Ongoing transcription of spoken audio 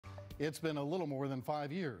It's been a little more than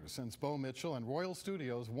 5 years since Bo Mitchell and Royal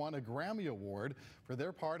Studios won a Grammy Award for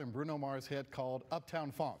their part in Bruno Mars' hit called Uptown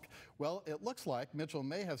Funk. Well, it looks like Mitchell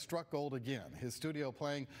may have struck gold again, his studio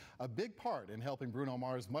playing a big part in helping Bruno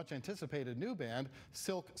Mars' much anticipated new band,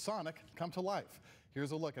 Silk Sonic, come to life. Here's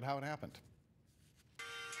a look at how it happened.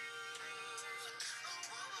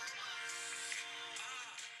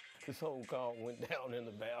 This whole call went down in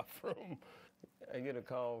the bathroom. I get a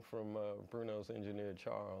call from Bruno's engineer,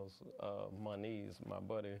 Charles Moniz, my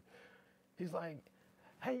buddy. He's like,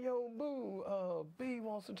 hey, yo, Boo, B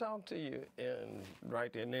wants to talk to you. And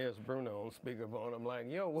right there, there's Bruno on speakerphone. I'm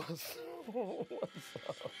like, yo, what's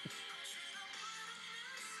up?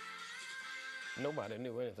 Nobody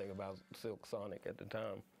knew anything about Silk Sonic at the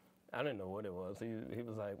time. I didn't know what it was. He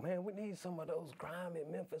was like, man, we need some of those grimy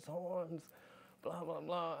Memphis horns. Blah, blah,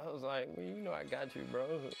 blah. I was like, well, you know I got you, bro.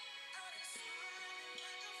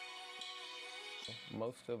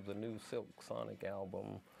 Most of the new Silk Sonic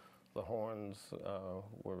album, the horns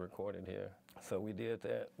were recorded here. So we did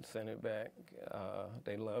that, sent it back.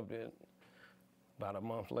 They loved it. About a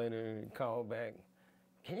month later, he called back.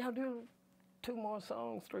 Can y'all do 2 more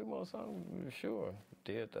songs, 3 more songs? Sure.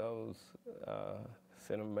 Did those,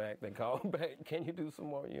 sent them back. They called back. Can you do some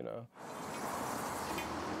more, you know?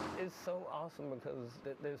 It's so awesome because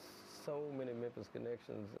there's so many Memphis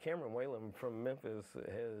connections. Cameron Whalen from Memphis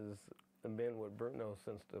has been with Bruno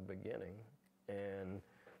since the beginning, and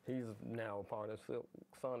he's now a part of Silk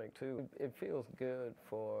Sonic too. It feels good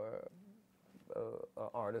for an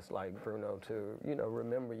artist like Bruno to, you know,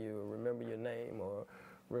 remember you, remember your name, or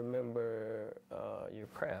remember your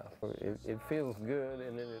craft. It feels good,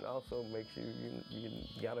 and then it also makes you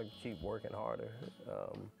gotta keep working harder.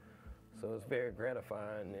 So it's very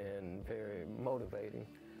gratifying and very motivating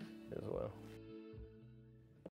as well.